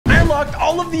unlocked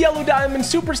all of the yellow diamond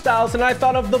super styles, and I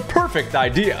thought of the perfect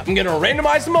idea. I'm gonna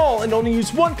randomize them all and only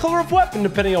use one color of weapon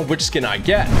depending on which skin I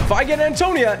get. If I get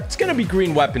Antonia, it's gonna be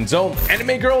green weapons only.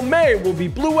 Anime girl May will be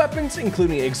blue weapons,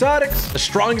 including exotics. The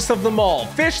strongest of them all,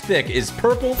 Fish Thick, is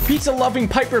purple. Pizza loving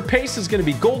Piper Pace is gonna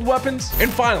be gold weapons.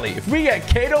 And finally, if we get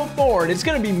Kato Thorn, it's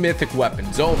gonna be mythic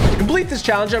weapons only. To complete this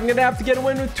challenge, I'm gonna have to get a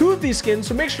win with 2 of these skins,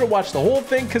 so make sure to watch the whole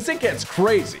thing because it gets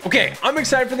crazy. Okay, I'm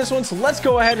excited for this one, so let's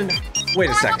go ahead and wait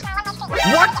a second.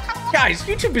 What? Guys,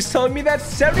 YouTube is telling me that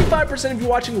 75% of you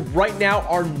watching right now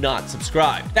are not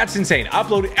subscribed. That's insane. I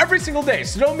upload every single day,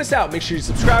 so don't miss out. Make sure you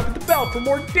subscribe with the bell for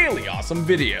more daily awesome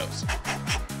videos.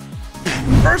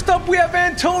 First up, we have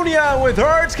Antonia. With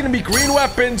her, it's going to be green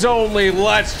weapons only.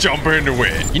 Let's jump into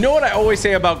it. You know what I always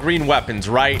say about green weapons,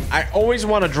 right? I always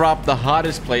want to drop the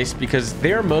hottest place because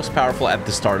they're most powerful at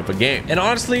the start of a game. And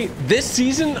honestly, this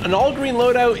season, an all green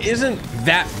loadout isn't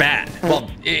that bad. Well,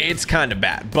 it's kind of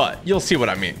bad, but you'll see what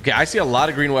I mean. Okay, I see a lot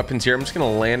of green weapons here. I'm just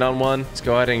going to land on one. Let's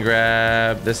go ahead and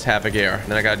grab this Havoc AR.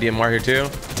 And then I got a DMR here too.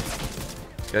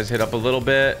 Guys, hit up a little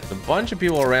bit. A bunch of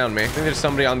people around me. I think there's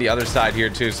somebody on the other side here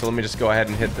too, so let me just go ahead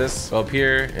and hit this. Go up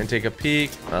here and take a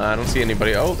peek. I don't see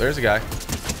anybody. Oh, there's a guy.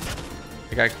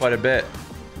 I got quite a bit.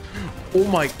 Oh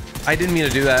my, I didn't mean to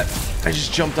do that. I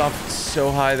just jumped off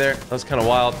so high there. That was kind of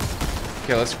wild.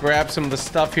 Okay, let's grab some of the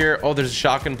stuff here. Oh, there's a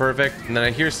shotgun, perfect. And then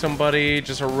I hear somebody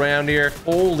just around here.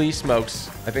 Holy smokes.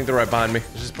 I think they're right behind me.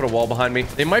 Let's just put a wall behind me.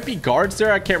 They might be guards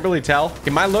there. I can't really tell. Okay,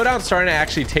 my loadout's starting to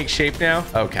actually take shape now.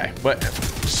 Okay, but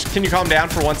can you calm down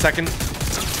for 1 second?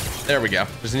 There we go.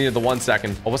 Just needed the 1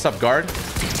 second. Oh, what's up, guard?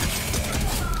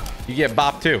 You get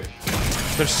bopped too.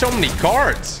 There's so many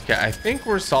guards. Okay, I think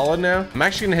we're solid now. I'm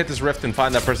actually gonna hit this rift and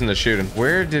find that person that's shooting.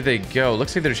 Where did they go?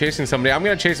 Looks like they're chasing somebody. I'm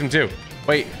gonna chase them too.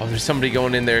 Wait, oh, there's somebody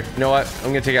going in there. You know what? I'm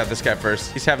gonna take out this guy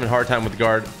first. He's having a hard time with the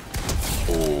guard.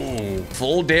 Oh,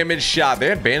 full damage shot. They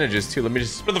have bandages too. Let me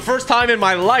just, for the first time in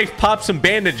my life, pop some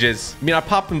bandages. I mean, I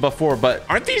popped them before, but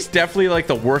aren't these definitely like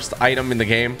the worst item in the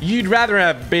game? You'd rather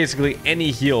have basically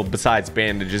any heal besides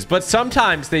bandages, but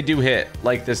sometimes they do hit,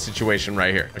 like this situation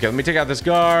right here. Okay, let me take out this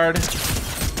guard.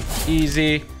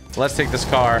 Easy. Let's take this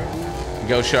car and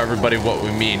go show everybody what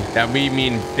we mean. That we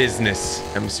mean business.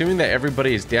 I'm assuming that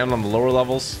everybody is down on the lower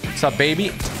levels. What's up,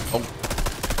 baby? Oh,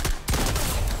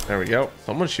 there we go.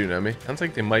 Someone's shooting at me. Sounds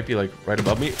like they might be like right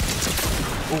above me.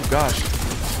 Oh gosh.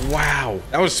 Wow,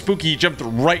 that was spooky. He jumped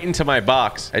right into my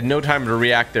box. I had no time to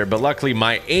react there, but luckily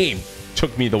my aim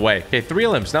took me the way. Okay, 3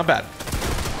 limbs, not bad.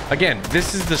 Again,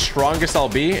 this is the strongest I'll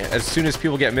be. As soon as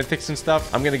people get mythics and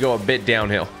stuff, I'm gonna go a bit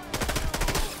downhill.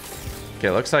 Okay,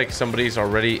 looks like somebody's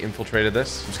already infiltrated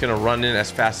this. I'm just gonna run in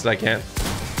as fast as I can.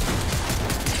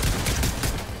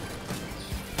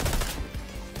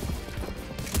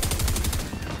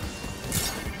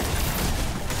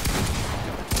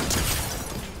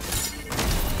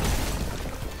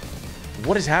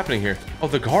 What is happening here? Oh,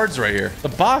 the guard's right here. The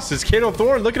boss is Kato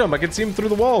Thorn. Look at him. I can see him through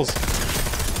the walls.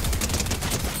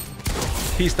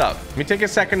 Pieced up. Let me take a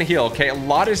second to heal. Okay, a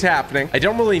lot is happening. I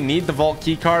don't really need the vault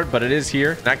key card, but it is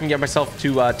here, and I can get myself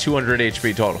to 200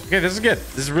 HP total. Okay, this is good.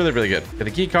 This is really, really good. Get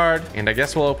the key card, and I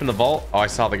guess we'll open the vault. Oh, I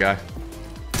saw the guy.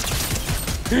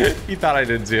 He thought I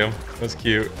didn't see him. That's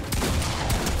cute.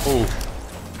 Oh,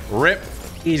 rip.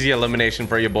 Easy elimination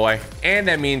for you, boy. And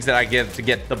that means that I get to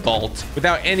get the vault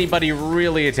without anybody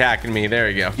really attacking me.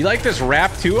 There you go. You like this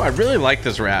wrap too? I really like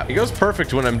this wrap. It goes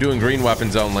perfect when I'm doing green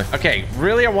weapons only. Okay,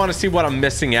 really, I want to see what I'm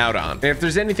missing out on. And if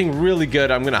there's anything really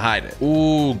good, I'm gonna hide it.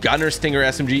 Ooh, Gunner Stinger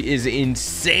SMG is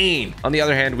insane. On the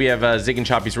other hand, we have Zig and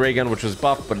Choppy's ray gun, which was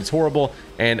buffed, but it's horrible.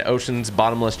 And Ocean's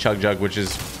bottomless chug jug, which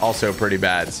is also pretty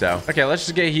bad. So, okay, let's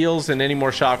just get heals and any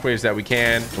more shockwaves that we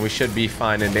can, and we should be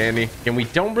fine and dandy. And we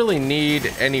don't really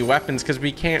need any weapons because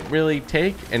we can't really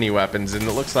take any weapons. And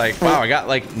it looks like, wow, I got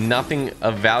like nothing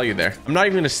of value there. I'm not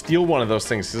even gonna steal one of those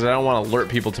things because I don't want to alert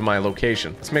people to my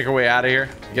location. Let's make our way out of here.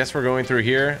 I guess we're going through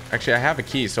here. Actually, I have a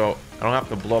key, so I don't have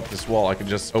to blow up this wall. I can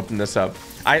just open this up.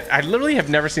 I literally have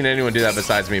never seen anyone do that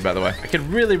besides me, by the way. I could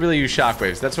really, really use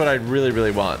shockwaves. That's what I really, really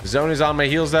want. Zone is on my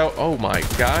heels, though. Oh my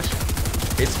gosh.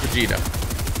 It's Vegeta.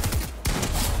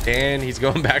 And he's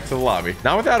going back to the lobby.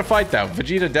 Not without a fight, though.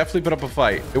 Vegeta definitely put up a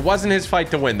fight. It wasn't his fight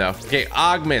to win, though. Okay,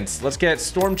 augments. Let's get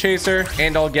Storm Chaser,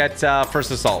 and I'll get First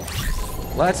Assault.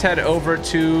 Let's head over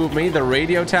to maybe the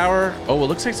radio tower. Oh, it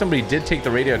looks like somebody did take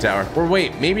the radio tower. Or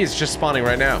wait, maybe it's just spawning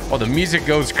right now. Oh, the music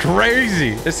goes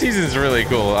crazy. This season's really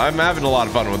cool. I'm having a lot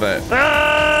of fun with it.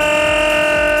 Ah!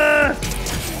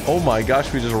 Oh my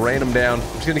gosh, we just ran him down.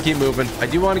 I'm just gonna keep moving. I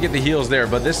do want to get the heals there,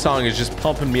 but this song is just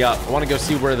pumping me up. I want to go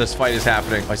see where this fight is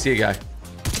happening. Oh, I see a guy.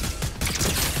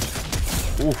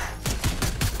 Oof.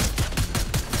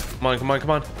 Come on, come on, come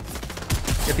on.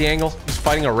 Get the angle. He's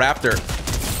fighting a raptor.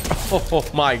 Oh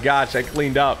my gosh, I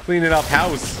cleaned up. Cleaning up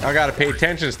house. I gotta pay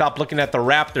attention. Stop looking at the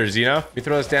raptors, you know? Let me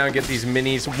throw this down, get these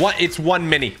minis. What? It's one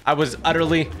mini. I was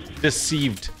utterly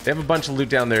deceived. They have a bunch of loot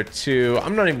down there too.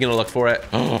 I'm not even gonna look for it.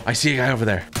 Oh, I see a guy over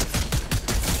there.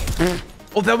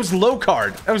 Oh, that was low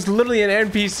card. That was literally an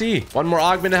NPC. One more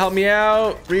augment to help me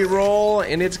out. Reroll,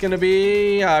 and it's gonna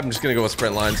be... I'm just gonna go with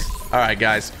sprint lines. All right,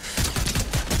 guys.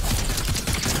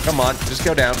 Come on, just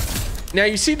go down. Now,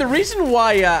 you see, the reason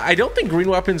why I don't think green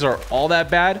weapons are all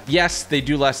that bad. Yes, they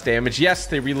do less damage. Yes,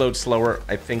 they reload slower.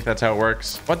 I think that's how it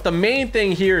works. But the main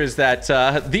thing here is that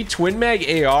the Twin Mag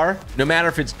AR, no matter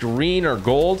if it's green or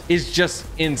gold, is just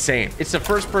insane. It's a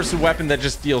first-person weapon that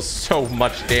just deals so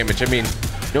much damage. I mean,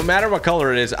 no matter what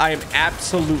color it is, I am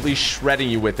absolutely shredding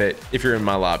you with it if you're in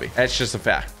my lobby. That's just a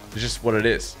fact. It's just what it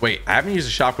is. Wait, I haven't used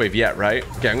a shockwave yet, right?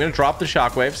 Okay, I'm gonna drop the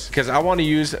shockwaves because I want to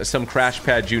use some crash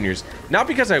pad juniors. Not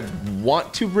because I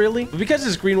want to really, but because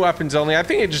it's green weapons only. I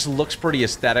think it just looks pretty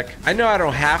aesthetic. I know I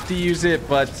don't have to use it,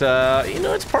 but you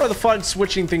know, it's part of the fun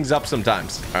switching things up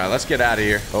sometimes. All right, let's get out of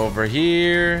here. Over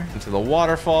here into the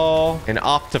waterfall and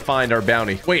off to find our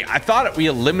bounty. Wait, I thought we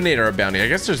eliminated our bounty. I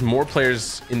guess there's more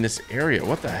players in this area.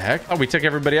 What the heck? Oh, we took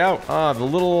everybody out. Ah, the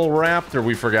little raptor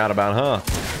we forgot about, huh?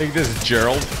 I think this is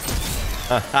Gerald.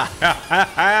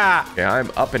 Yeah,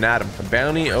 I'm up and at him. A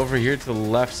bounty over here to the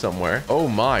left somewhere. Oh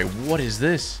my, what is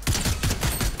this?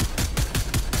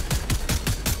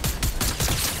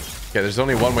 Okay, there's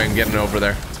only one way I'm getting over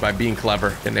there. It's by being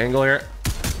clever. Get an angle here.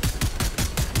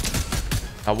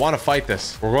 I want to fight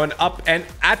this. We're going up and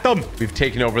at them. We've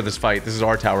taken over this fight. This is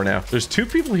our tower now. There's two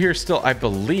people here still, I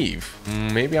believe.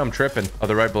 Maybe I'm tripping. Oh,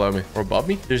 they're right below me or above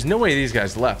me. There's no way these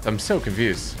guys left. I'm so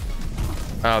confused.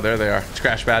 Oh, there they are. It's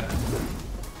crash pad.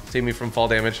 Save me from fall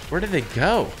damage. Where did they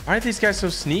go? Why are these guys so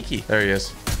sneaky? There he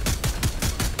is.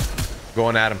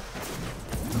 Going at him.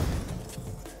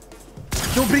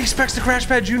 Nobody expects the crash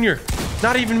pad junior.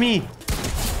 Not even me.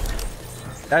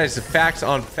 That is facts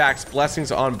on facts.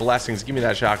 Blessings on blessings. Give me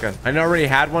that shotgun. I already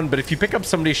had one, but if you pick up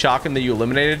somebody's shotgun that you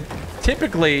eliminated,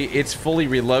 typically it's fully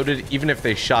reloaded even if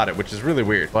they shot it, which is really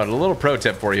weird. But a little pro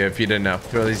tip for you if you didn't know.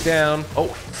 Throw these down.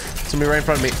 Oh, somebody right in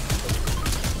front of me.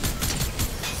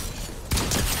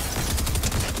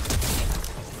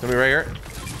 Somebody right here.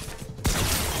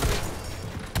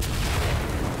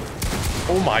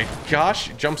 Oh my gosh,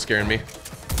 jump scaring me.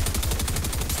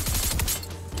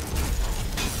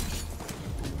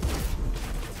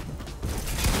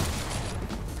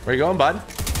 Where you going, bud?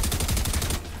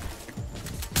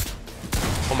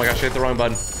 Oh my gosh, I hit the wrong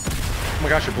button. Oh my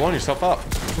gosh, you're blowing yourself up.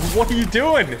 What are you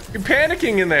doing? You're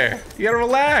panicking in there. You gotta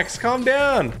relax, calm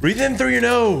down. Breathe in through your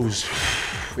nose.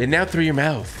 And now through your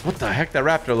mouth. What the heck? That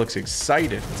raptor looks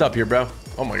excited. What's up here, bro?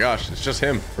 Oh my gosh, it's just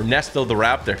him. Ernesto the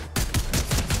raptor.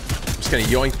 I'm just gonna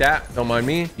yoink that. Don't mind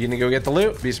me. You gonna go get the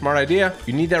loot? Be a smart idea.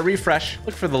 You need that refresh.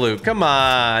 Look for the loot. Come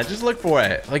on, just look for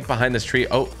it. Like behind this tree.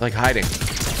 Oh, like hiding.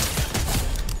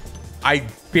 I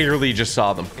barely just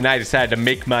saw them and I decided to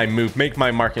make my move, make my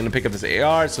mark, and to pick up this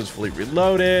AR so it's fully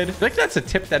reloaded. I feel like that's a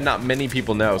tip that not many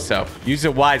people know, so use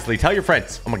it wisely. Tell your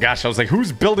friends. Oh my gosh, I was like,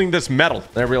 who's building this metal?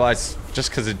 And I realized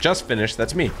just because it just finished,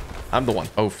 that's me. I'm the one.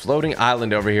 Oh, floating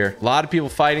island over here. A lot of people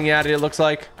fighting at it, it looks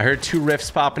like. I heard 2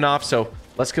 rifts popping off, so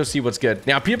let's go see what's good.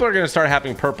 Now, people are going to start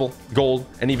having purple, gold,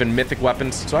 and even mythic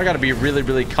weapons. So I got to be really,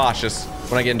 really cautious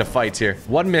when I get into fights here.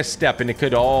 One misstep and it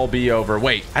could all be over.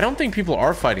 Wait, I don't think people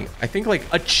are fighting. I think like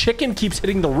a chicken keeps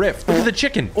hitting the rift. Look at the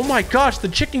chicken. Oh my gosh, the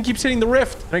chicken keeps hitting the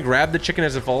rift. Can I grab the chicken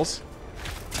as it falls?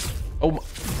 Oh,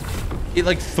 it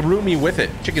like threw me with it.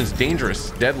 Chicken's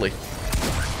dangerous, deadly.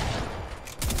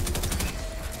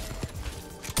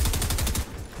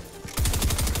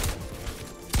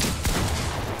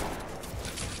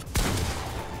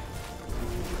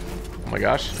 Oh my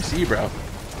gosh, I see you, bro.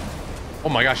 Oh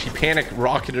my gosh, he panicked,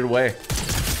 rocketed away.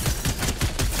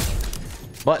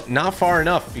 But not far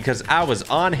enough because I was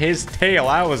on his tail.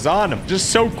 I was on him just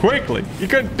so quickly. You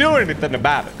couldn't do anything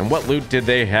about it. And what loot did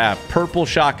they have? Purple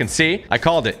shotgun. See? I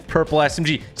called it. Purple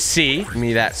SMG. See? Give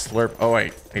me that slurp. Oh,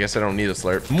 wait. I guess I don't need a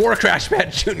slurp. More Crash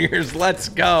Pad Juniors. Let's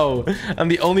go. I'm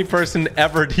the only person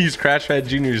ever to use Crash Pad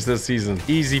Juniors this season.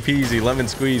 Easy peasy. Lemon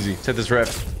squeezy. Set this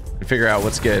rift. Figure out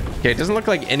what's good. Okay, it doesn't look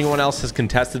like anyone else has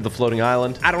contested the floating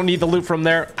island. I don't need the loot from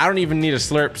there. I don't even need a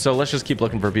slurp, so let's just keep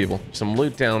looking for people. Some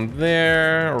loot down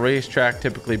there. A racetrack,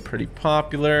 typically pretty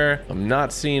popular. I'm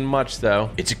not seeing much though.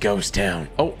 It's a ghost town.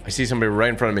 Oh, I see somebody right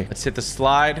in front of me. Let's hit the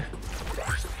slide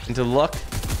into the luck.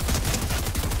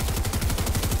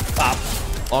 Pop.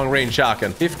 Long range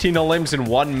shotgun. 15 limbs in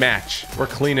 1 match. We're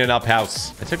cleaning up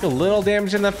house. I took a little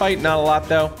damage in that fight, not a lot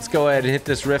though. Let's go ahead and hit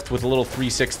this rift with a little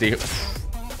 360.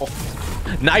 Oh.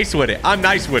 Nice with it. I'm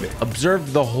nice with it.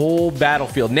 Observed the whole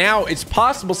battlefield. Now, it's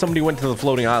possible somebody went to the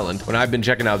floating island when I've been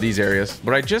checking out these areas.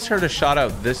 But I just heard a shot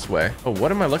out this way. Oh,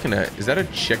 what am I looking at? Is that a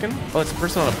chicken? Oh, it's a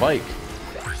person on a bike.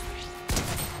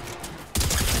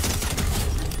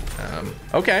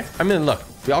 Okay. I mean, look,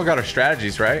 we all got our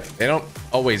strategies, right? They don't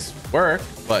always work,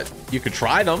 but you could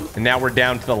try them. And now we're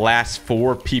down to the last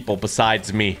 4 people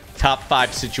besides me. Top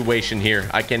 5 situation here.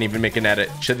 I can't even make an edit.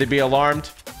 Should they be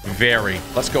alarmed? Very.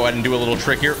 Let's go ahead and do a little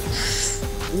trick here.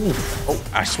 Ooh. Oh,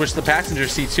 I switched the passenger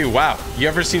seat too. Wow. You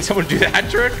ever seen someone do that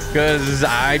trick? Because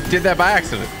I did that by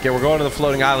accident. Okay, we're going to the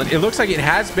floating island. It looks like it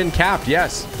has been capped.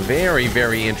 Yes. Very,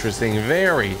 very interesting.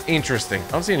 Very interesting.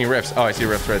 I don't see any rifts. Oh, I see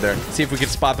rifts right there. Let's see if we can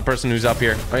spot the person who's up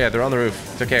here. Oh, yeah, they're on the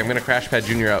roof. It's okay. I'm going to Crash Pad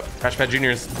Jr. up. Crash Pad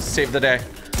Jr. Save the day.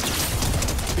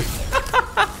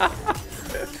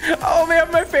 Oh, they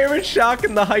have my favorite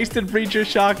shotgun, the Heisted Preacher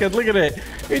shotgun. Look at it.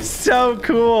 It's so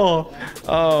cool.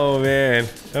 Oh, man.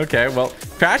 Okay, well,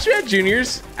 Crash Pad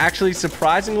Jr.'s actually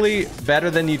surprisingly better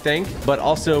than you think, but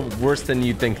also worse than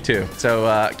you think too.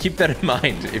 So keep that in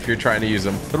mind if you're trying to use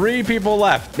them. 3 people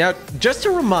left. Now, just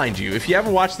to remind you, if you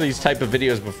haven't watched these type of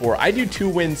videos before, I do 2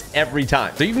 wins every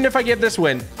time. So even if I get this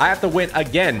win, I have to win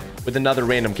again with another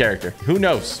random character. Who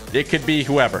knows? It could be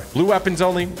whoever. Blue weapons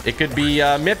only. It could be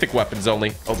mythic weapons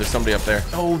only. Oh, there's somebody up there.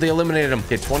 Oh, they eliminated him.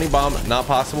 Okay, 20 bomb. Not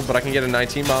possible, but I can get a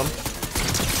 19 bomb.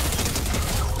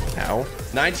 Ow.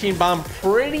 19 bomb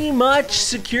pretty much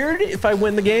secured if I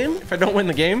win the game. If I don't win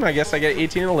the game, I guess I get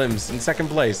 18 limbs in 2nd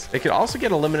place. They could also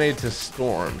get eliminated to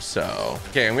storm. So,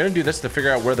 okay, I'm going to do this to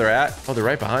figure out where they're at. Oh, they're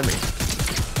right behind me.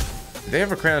 Do they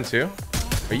have a crown too?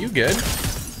 Are you good?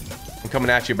 I'm coming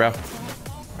at you, bro.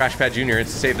 Crash Pad Jr.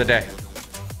 It's to save the day.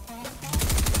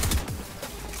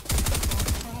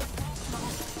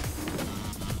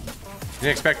 You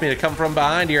didn't expect me to come from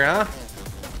behind here, huh?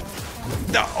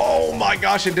 Oh my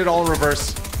gosh, it did all in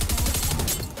reverse.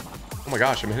 Oh my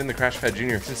gosh, I'm hitting the Crash Pad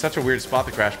Jr. It's in such a weird spot,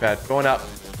 the Crash Pad. Going up.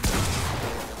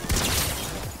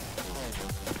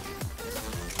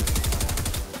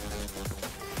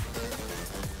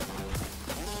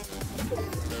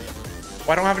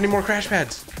 Oh, I don't have any more Crash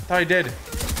Pads. I thought I did.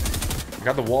 I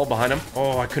got the wall behind him.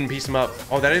 Oh, I couldn't piece him up.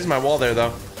 Oh, that is my wall there,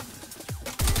 though.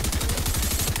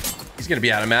 He's gonna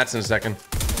be out of mats in a second.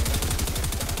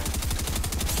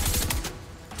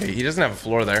 Okay, he doesn't have a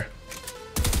floor there.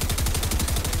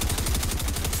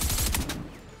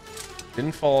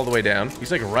 Didn't fall all the way down.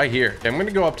 He's like right here. Okay, I'm gonna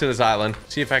go up to this island,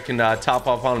 see if I can top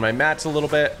off on my mats a little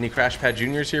bit. Any Crash Pad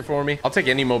Juniors here for me? I'll take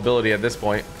any mobility at this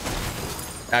point.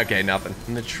 Okay, nothing.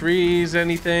 In the trees,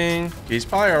 anything? Okay, he's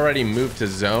probably already moved to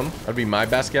zone. That'd be my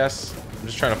best guess. I'm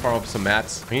just trying to farm up some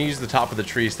mats. I'm gonna use the top of the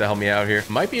trees to help me out here.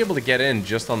 Might be able to get in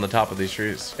just on the top of these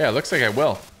trees. Yeah, it looks like I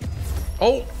will.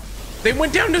 Oh, they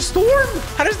went down to storm.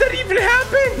 How does that even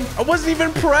happen? I wasn't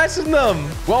even pressing them.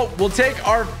 Well, we'll take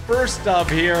our first dub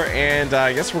here, and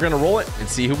I guess we're gonna roll it and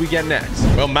see who we get next.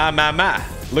 Well, my.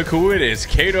 Look who it is,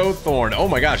 Kato Thorn. Oh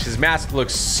my gosh, his mask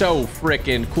looks so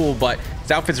freaking cool, but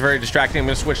his outfit's very distracting. I'm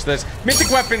gonna switch this. Mythic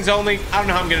weapons only. I don't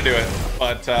know how I'm gonna do it,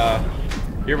 but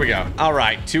here we go. All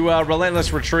right, to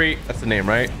Relentless Retreat. That's the name,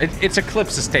 right? It's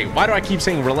Eclipse Estate. Why do I keep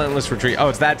saying Relentless Retreat?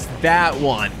 Oh, that's that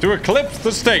one. To Eclipse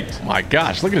the State. Oh my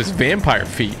gosh, look at his vampire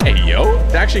feet. Hey, yo.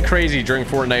 It's actually crazy during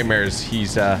Fortnitemares.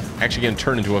 He's actually gonna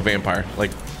turn into a vampire.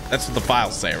 Like, that's what the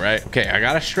files say, right? Okay, I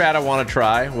got a strat I want to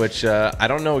try, which I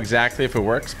don't know exactly if it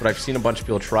works, but I've seen a bunch of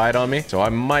people try it on me, so I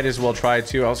might as well try it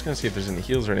too. I was gonna see if there's any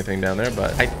heals or anything down there,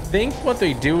 but I think what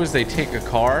they do is they take a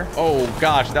car. Oh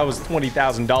gosh, that was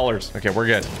 $20,000. Okay, we're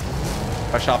good.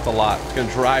 I shopped a lot. It's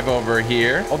gonna drive over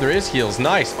here. Oh, there is heals.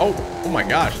 Nice. Oh my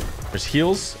gosh. There's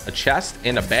heals, a chest,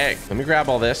 and a bag. Let me grab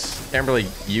all this. Can't really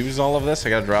use all of this. I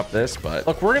gotta drop this, but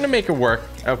look, we're gonna make it work.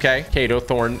 Okay, Kato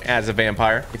Thorn as a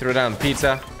vampire. We throw down the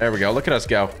pizza. There we go. Look at us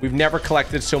go. We've never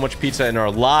collected so much pizza in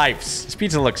our lives. This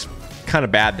pizza looks kind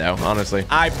of bad though, honestly.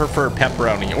 I prefer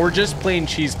pepperoni or just plain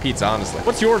cheese pizza, honestly.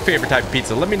 What's your favorite type of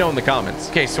pizza? Let me know in the comments.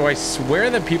 Okay, so I swear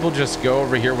that people just go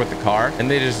over here with the car and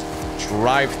they just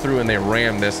drive through and they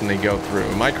ram this and they go through.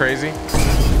 Am I crazy?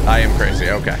 I am crazy.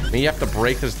 Okay. You have to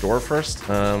break this door first.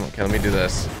 Okay, let me do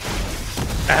this.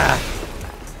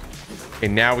 Okay,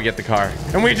 now we get the car.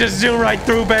 And we just zoom right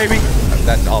through, baby.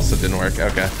 That also didn't work.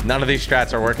 Okay. None of these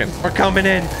strats are working. We're coming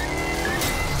in.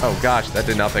 Oh, gosh. That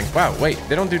did nothing. Wow, wait.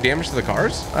 They don't do damage to the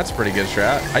cars? That's a pretty good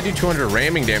strat. I do 200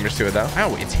 ramming damage to it, though.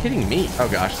 Ow, it's hitting me. Oh,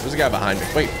 gosh. There's a guy behind me.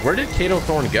 Wait, where did Kato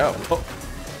Thorn go? Oh.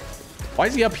 Why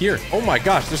is he up here? Oh, my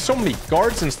gosh. There's so many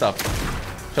guards and stuff.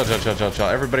 Chill.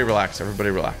 Everybody relax. Everybody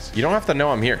relax. You don't have to know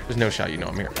I'm here. There's no shot you know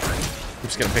I'm here. I'm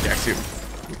just gonna pickaxe you.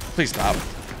 Please stop.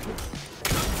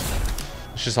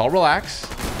 Let's just all relax.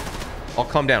 I'll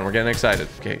calm down. We're getting excited.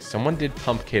 Okay, someone did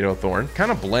pump Kato Thorn.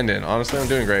 Kind of blend in. Honestly, I'm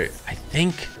doing great. I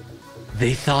think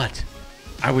they thought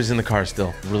I was in the car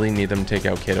still. Really need them to take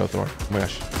out Kato Thorn. Oh my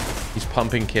gosh. He's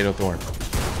pumping Kato Thorn.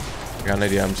 I got an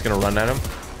idea. I'm just going to run at him.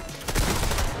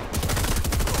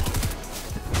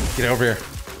 Get over here.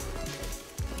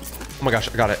 Oh my gosh,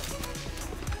 I got it.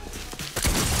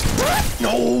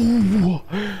 No!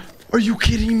 Are you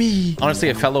kidding me? Honestly,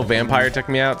 a fellow vampire took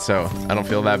me out, so I don't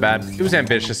feel that bad. It was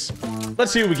ambitious.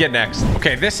 Let's see what we get next.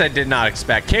 Okay, this I did not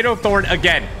expect. Kato Thorn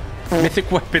again. Mythic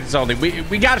weapons only.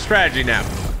 We got a strategy now.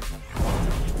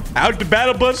 Out the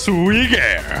battle bus we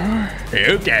go.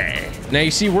 Okay. Now,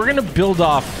 you see, we're going to build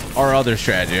off our other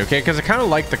strategy, okay? Because I kind of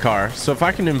like the car. So if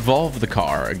I can involve the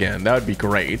car again, that would be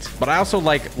great. But I also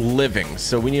like living.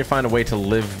 So we need to find a way to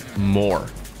live more.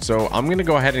 So I'm going to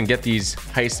go ahead and get these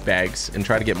heist bags and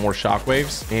try to get more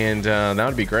shockwaves. And that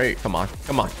would be great. Come on.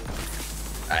 Come on.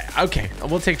 Okay,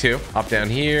 we'll take two. Hop down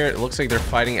here. It looks like they're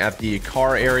fighting at the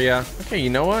car area. Okay, you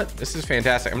know what? This is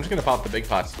fantastic. I'm just going to pop the big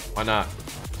pots. Why not?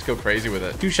 Let's go crazy with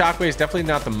it. Two shockwaves, definitely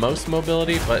not the most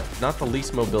mobility, but not the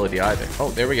least mobility either.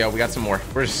 Oh, there we go. We got some more.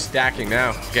 We're stacking now.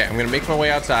 Okay, I'm going to make my way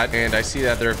outside, and I see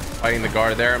that they're fighting the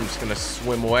guard there. I'm just going to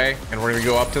swim away, and we're going to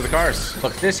go up to the cars.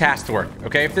 Look, this has to work,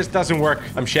 okay? If this doesn't work,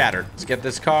 I'm shattered. Let's get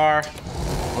this car.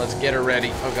 Let's get her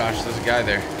ready. Oh gosh, there's a guy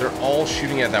there. They're all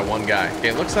shooting at that one guy. Okay,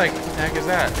 it looks like, what the heck is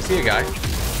that? I see a guy.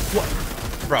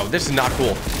 What? Bro, this is not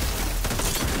cool.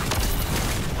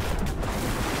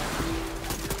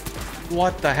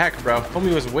 What the heck, bro?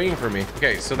 Homie was waiting for me.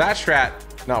 Okay, so that strat,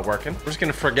 not working. We're just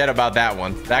gonna forget about that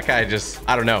one. That guy just,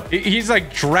 I don't know. He's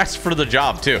like dressed for the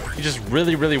job too. He just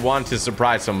really, really wanted to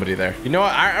surprise somebody there. You know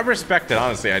what? I respect it,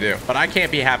 honestly, I do. But I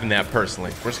can't be having that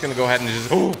personally. We're just gonna go ahead and just,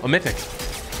 oh, a mythic.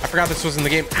 I forgot this was in the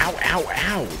game. Ow, ow,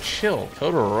 ow. Chill.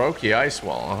 Todoroki Ice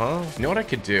Wall. You know what I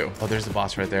could do? Oh, there's the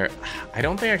boss right there. I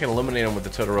don't think I can eliminate him with the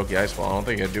Todoroki Ice Wall. I don't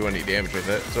think I can do any damage with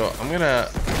it. So I'm gonna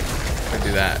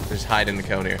do that. Just hide in the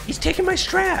cone here. He's taking my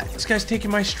strat. This guy's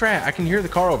taking my strat. I can hear the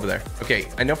car over there. Okay,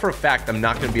 I know for a fact I'm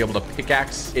not gonna be able to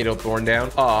pickaxe Kato Thorn down.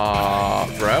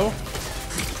 Bro.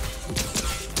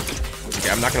 Okay,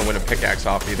 I'm not gonna win a pickaxe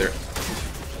off either.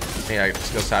 Hey, I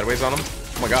just go sideways on him.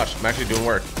 Oh my gosh, I'm actually doing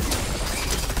work.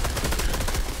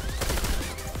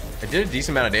 I did a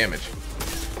decent amount of damage.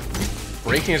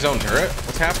 Breaking his own turret?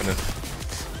 What's happening?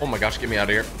 Oh my gosh, get me out of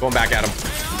here. Going back at him.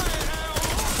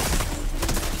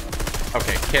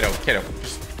 Okay, Kato,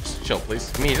 just chill,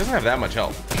 please. I mean, he doesn't have that much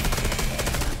health.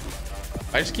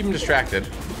 I just keep him distracted.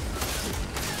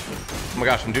 Oh my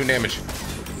gosh, I'm doing damage.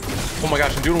 Oh my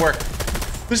gosh, I'm doing work.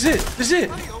 This is it. This is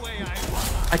it.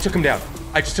 I took him down.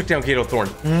 I just took down Kato Thorn.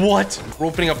 What? We're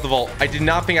opening up the vault. I did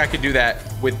not think I could do that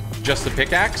with just the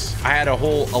pickaxe. I had a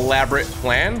whole elaborate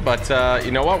plan, but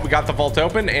you know what? We got the vault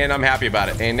open, and I'm happy about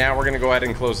it. And now we're going to go ahead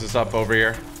and close this up over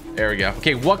here. There we go.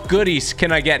 Okay, what goodies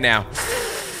can I get now?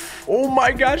 Oh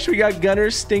my gosh, we got Gunner,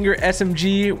 Stinger,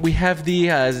 SMG. We have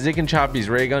the Zig and Choppy's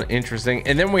ray gun. Interesting.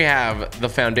 And then we have the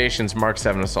Foundation's Mark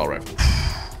 7 assault rifle.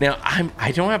 Now,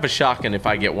 I don't have a shotgun if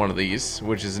I get one of these,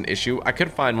 which is an issue. I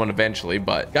could find one eventually,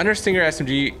 but Gunner, Stinger,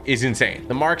 SMG is insane.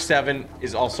 The Mark 7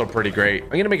 is also pretty great.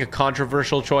 I'm gonna make a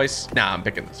controversial choice. Nah, I'm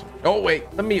picking this one. Oh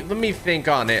wait, let me think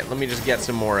on it. Let me just get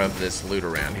some more of this loot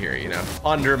around here, you know,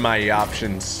 under my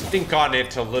options. Think on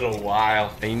it a little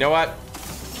while. And you know what?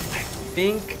 I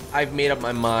think I've made up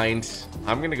my mind.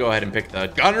 I'm gonna go ahead and pick the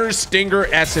Gunner Stinger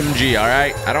SMG. All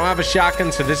right, I don't have a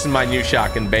shotgun, so this is my new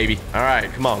shotgun, baby. All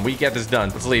right, come on, we get this done.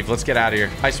 Let's leave. Let's get out of here.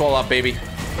 Ice wall up, baby.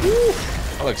 Woo.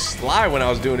 I looked sly when I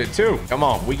was doing it too. Come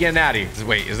on, we getting out of here.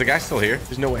 Wait, is the guy still here?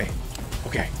 There's no way.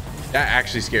 Okay, that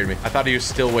actually scared me. I thought he was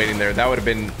still waiting there. That would have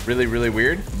been really, really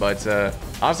weird. But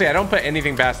honestly, I don't put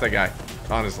anything past that guy.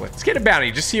 Honestly, let's get a bounty.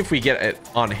 Just see if we get it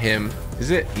on him.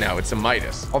 Is it? No, it's a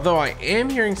Midas. Although I am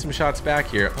hearing some shots back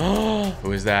here. Oh,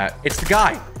 who is that? It's the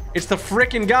guy. It's the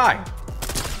freaking guy.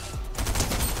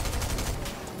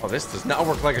 Oh, this does not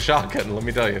work like a shotgun, let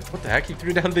me tell you. What the heck? He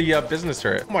threw down the business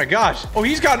turret. Oh my gosh. Oh,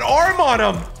 he's got an arm on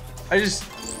him. I just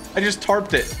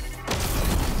tarped it.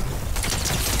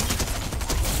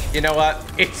 You know what?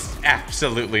 It's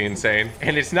absolutely insane.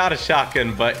 And it's not a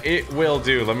shotgun, but it will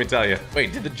do, let me tell you.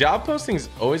 Wait, did the job postings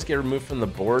always get removed from the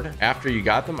board after you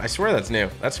got them? I swear that's new.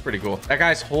 That's pretty cool. That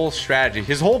guy's whole strategy,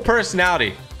 his whole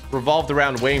personality revolved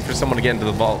around waiting for someone to get into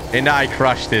the vault. And I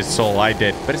crushed his soul, I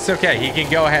did. But it's okay, he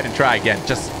can go ahead and try again,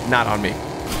 just not on me.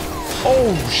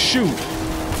 Oh, shoot.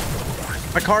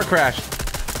 My car crashed.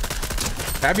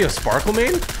 Fabio Sparkle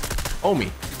Main? Oh, me.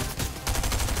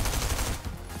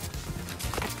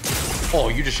 Oh,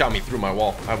 you just shot me through my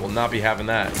wall. I will not be having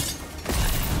that.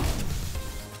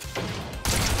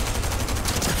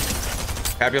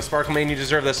 Fabio Sparkle Main, you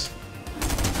deserve this.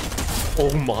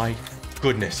 Oh my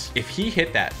goodness. If he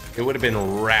hit that, it would have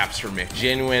been raps for me.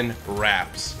 Genuine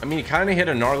raps. I mean, he kind of hit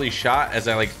a gnarly shot as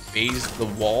I like phased the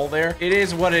wall there. It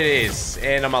is what it is.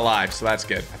 And I'm alive, so that's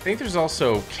good. I think there's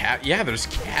also yeah, there's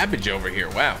cabbage over here.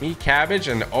 Wow. Me, cabbage,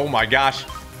 and oh my gosh.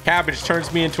 Cabbage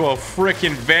turns me into a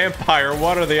freaking vampire.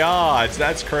 What are the odds?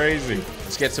 That's crazy.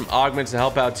 Let's get some augments to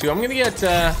help out too. I'm gonna get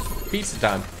pizza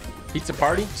time. Pizza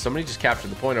party. Somebody just captured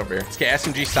the point over here. Let's get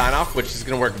SMG sign off, which is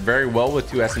gonna work very well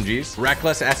with 2 SMGs.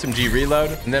 Reckless SMG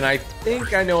reload. And then I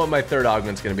think I know what my third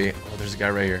augment's gonna be. Oh, there's a guy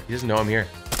right here. He doesn't know I'm here.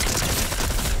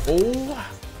 Oh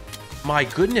my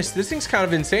goodness, this thing's kind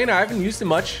of insane. I haven't used it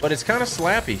much, but it's kind of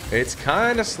slappy. It's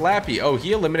kind of slappy. Oh,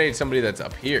 he eliminated somebody that's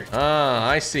up here. Ah,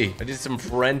 I see. I did some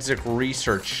forensic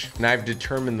research and I've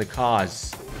determined the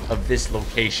cause of this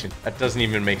location. That doesn't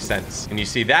even make sense. And you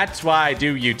see, that's why I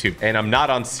do YouTube and I'm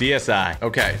not on CSI.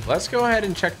 Okay, let's go ahead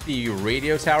and check the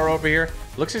radio tower over here.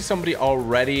 Looks like somebody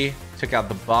already took out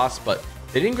the boss, but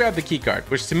they didn't grab the key card,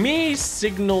 which to me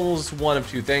signals one of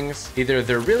 2 things. Either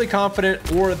they're really confident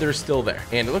or they're still there.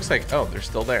 And it looks like, oh, they're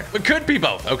still there. It could be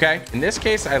both, okay? In this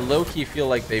case, I low-key feel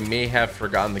like they may have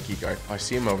forgotten the key card. Oh, I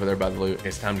see him over there by the loot.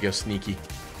 It's time to go sneaky.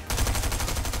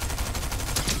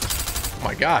 Oh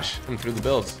my gosh, I'm through the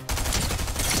builds.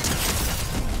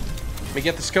 Let me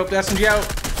get the scoped SMG out.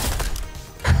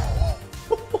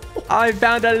 I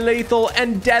found a lethal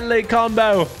and deadly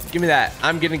combo. Give me that.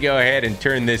 I'm gonna go ahead and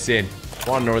turn this in. I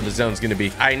want to know where the zone's gonna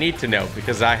be. I need to know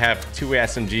because I have 2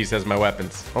 SMGs as my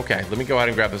weapons. Okay, let me go ahead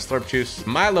and grab the slurp juice.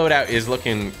 My loadout is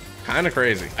looking kind of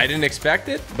crazy. I didn't expect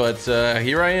it, but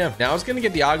here I am. Now I was gonna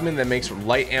get the augment that makes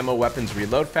light ammo weapons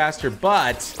reload faster,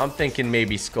 but I'm thinking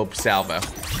maybe scoped salvo.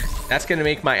 That's gonna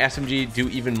make my SMG do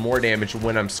even more damage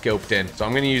when I'm scoped in. So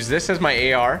I'm gonna use this as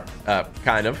my AR,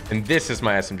 kind of, and this is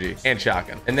my SMG and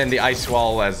shotgun. And then the ice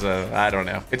wall as a, I don't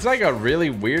know. It's like a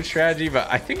really weird strategy, but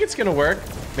I think it's gonna work,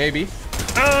 maybe.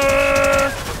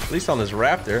 At least on this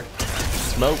raptor.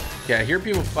 Smoke. Yeah, I hear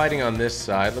people fighting on this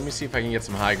side. Let me see if I can get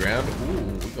some high ground.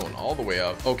 Ooh, we're going all the way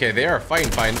up. Okay, they are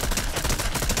fighting.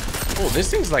 Oh, this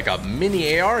thing's like a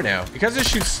mini AR now. Because it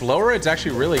shoots slower, it's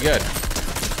actually really good.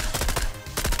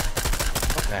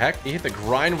 What the heck? He hit the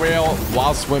grind rail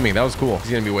while swimming. That was cool.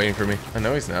 He's gonna be waiting for me. I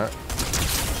know he's not.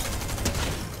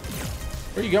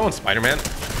 Where are you going, Spider-Man?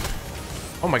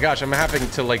 Oh my gosh, I'm having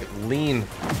to like lean.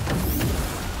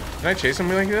 Can I chase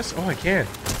something like this? Oh, I can.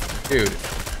 Dude,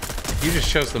 you just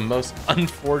chose the most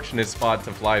unfortunate spot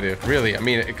to fly to. Really, I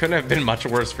mean, it couldn't have been much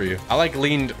worse for you. I like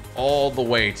leaned all the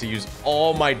way to use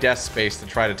all my desk space to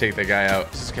try to take that guy out.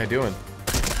 What's this guy doing?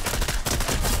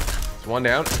 There's one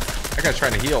down. That guy's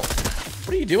trying to heal. What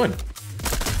are you doing?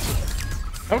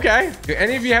 Okay. Do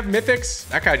any of you have mythics?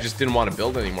 That guy just didn't want to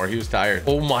build anymore. He was tired.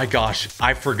 Oh my gosh.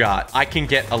 I forgot. I can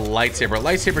get a lightsaber. A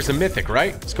lightsaber's a mythic,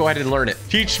 right? Let's go ahead and learn it.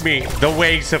 Teach me the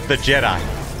ways of the Jedi.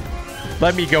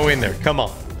 Let me go in there. Come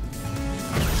on.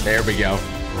 There we go.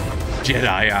 Jedi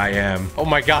I am. Oh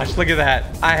my gosh. Look at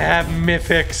that. I have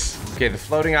mythics. Okay, the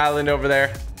floating island over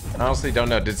there. I honestly don't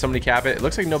know. Did somebody cap it? It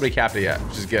looks like nobody capped it yet,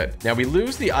 which is good. Now we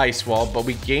lose the ice wall, but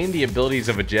we gain the abilities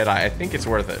of a Jedi. I think it's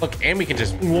worth it. Look, and we can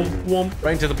just whoomp, whoomp,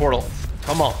 right into the portal.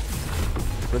 Come on.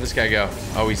 Where'd this guy go?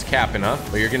 Oh, he's capping, huh?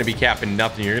 Well, you're going to be capping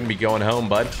nothing. You're going to be going home,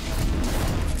 bud.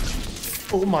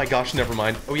 Oh my gosh, never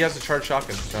mind. Oh, he has a charged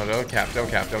shotgun. No, don't cap, don't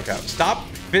cap, don't cap. Stop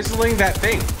fizzling that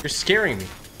thing. You're scaring me.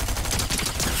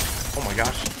 Oh my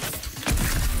gosh.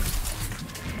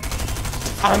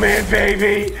 I'm in,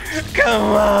 baby. Come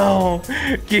on.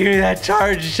 Give me that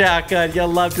charged shotgun. You'll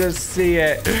love to see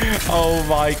it. Oh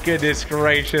my goodness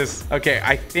gracious. Okay,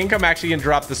 I think I'm actually gonna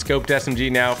drop the scoped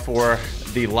SMG now for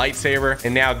the lightsaber.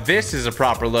 And now this is a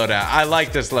proper loadout. I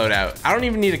like this loadout. I don't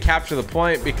even need to capture the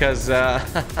point because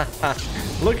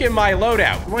look at my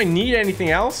loadout. Do I need anything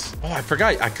else? Oh, I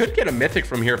forgot. I could get a mythic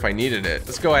from here if I needed it.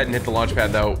 Let's go ahead and hit the launch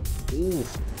pad though. Ooh.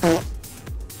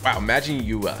 Wow, imagine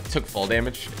you took fall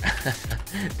damage.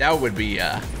 That would be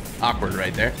awkward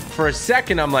right there. For a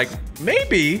second, I'm like,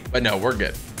 maybe, but no, we're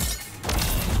good.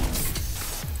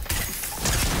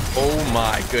 Oh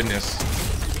my goodness.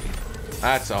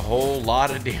 That's a whole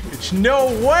lot of damage. No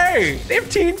way! They have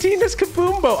TNT in this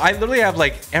kaboom boat. I literally have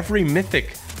like every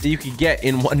mythic that you could get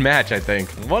in one match, I think.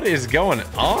 What is going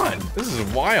on? This is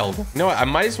wild. You know what? I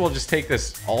might as well just take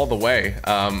this all the way.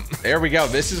 There we go.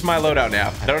 This is my loadout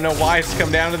now. I don't know why it's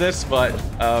come down to this, but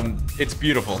it's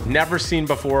beautiful. Never seen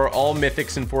before. All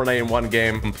mythics in Fortnite in one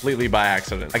game, completely by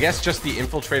accident. I guess just the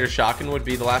infiltrator shotgun would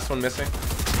be the last one missing.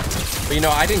 But you know,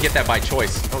 I didn't get that by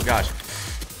choice. Oh gosh.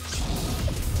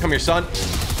 Come here, son.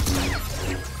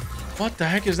 What the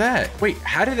heck is that? Wait,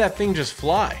 how did that thing just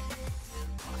fly?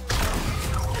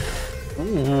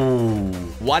 Ooh.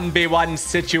 1v1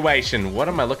 situation. What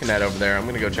am I looking at over there? I'm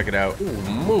gonna go check it out. Ooh,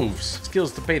 moves.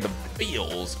 Skills to pay the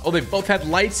bills. Oh, they both had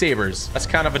lightsabers. That's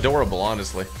kind of adorable,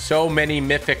 honestly. So many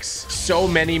mythics. So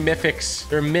many mythics.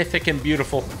 They're mythic and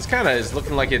beautiful. This kind of is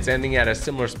looking like it's ending at a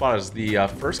similar spot as the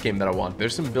first game that I won.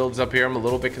 There's some builds up here. I'm a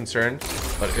little bit concerned.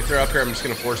 But if they're up here, I'm just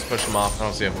gonna force push them off. I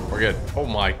don't see them. We're good. Oh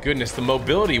my goodness. The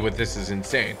mobility with this is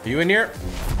insane. Are you in here?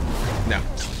 No.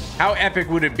 How epic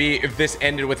would it be if this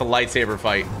ended with a lightsaber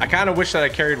fight? I kind of wish that I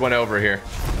carried one over here.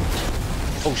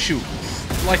 Oh, shoot.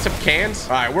 Light some cans.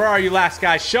 All right, where are you, last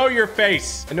guy? Show your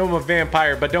face. I know I'm a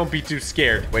vampire, but don't be too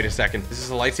scared. Wait a second. This is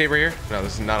a lightsaber here? No,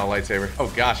 this is not a lightsaber.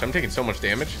 Oh, gosh, I'm taking so much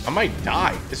damage. I might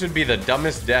die. This would be the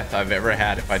dumbest death I've ever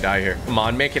had if I die here. Come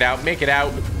on, make it out. Make it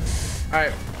out. All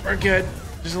right, we're good.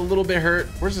 Just a little bit hurt.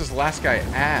 Where's this last guy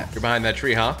at? You're behind that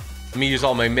tree, huh? Let me use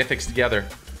all my mythics together.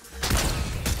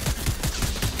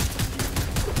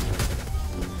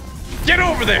 Get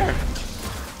over there!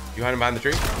 You hiding behind the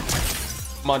tree?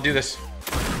 Come on, do this.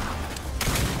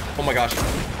 Oh my gosh.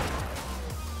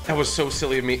 That was so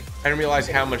silly of me. I didn't realize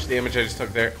how much damage I just took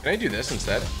there. Can I do this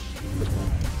instead?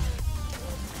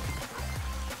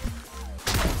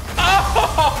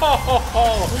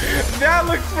 Oh, that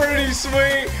looks pretty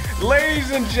sweet.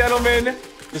 Ladies and gentlemen,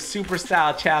 the Super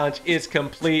Style Challenge is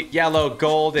complete. Yellow,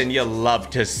 gold, and you love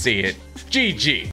to see it. GG.